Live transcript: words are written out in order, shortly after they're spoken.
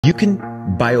You can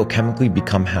biochemically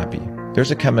become happy.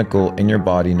 There's a chemical in your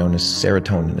body known as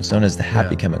serotonin. It's known as the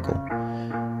happy chemical.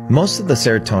 Most of the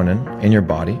serotonin in your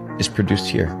body is produced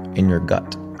here in your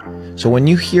gut. So when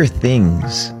you hear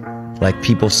things like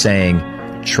people saying,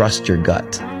 trust your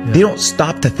gut, they don't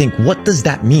stop to think, what does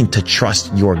that mean to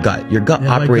trust your gut? Your gut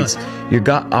operates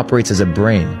as a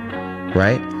brain,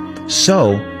 right?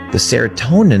 So the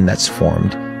serotonin that's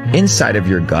formed inside of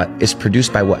your gut is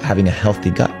produced by what? Having a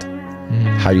healthy gut.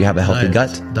 How do you have a healthy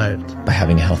gut? Diet. By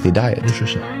having a healthy diet.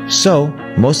 Nutrition. So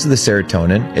most of the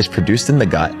serotonin is produced in the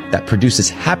gut that produces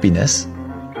happiness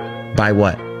by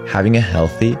what? Having a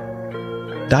healthy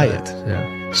diet.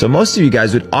 Yeah. So most of you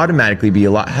guys would automatically be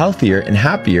a lot healthier and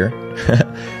happier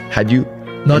had you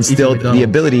Not instilled the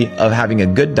ability of having a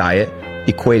good diet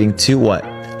equating to what?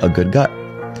 A good gut.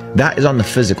 That is on the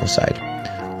physical side.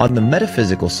 On the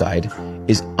metaphysical side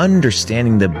is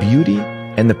understanding the beauty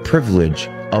and the privilege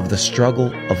of the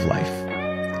struggle of life.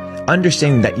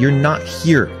 Understanding that you're not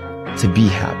here to be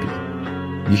happy.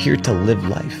 You're here to live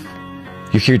life.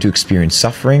 You're here to experience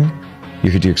suffering.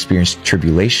 You're here to experience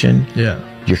tribulation. Yeah.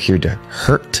 You're here to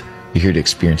hurt. You're here to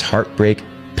experience heartbreak,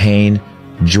 pain,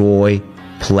 joy,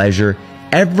 pleasure.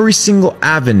 Every single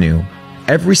avenue,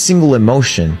 every single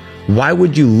emotion. Why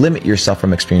would you limit yourself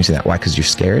from experiencing that? Why? Because you're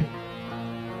scared.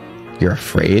 You're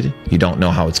afraid. You don't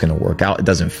know how it's going to work out. It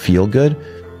doesn't feel good.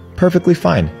 Perfectly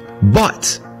fine.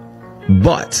 But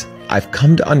I've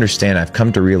come to understand, I've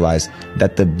come to realize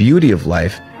that the beauty of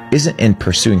life isn't in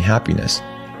pursuing happiness.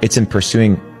 It's in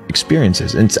pursuing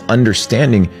experiences. And it's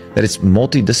understanding that it's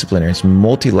multidisciplinary, it's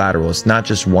multilateral. It's not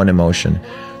just one emotion.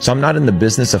 So I'm not in the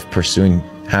business of pursuing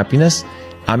happiness.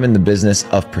 I'm in the business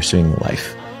of pursuing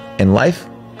life. And life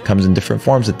comes in different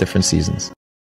forms at different seasons.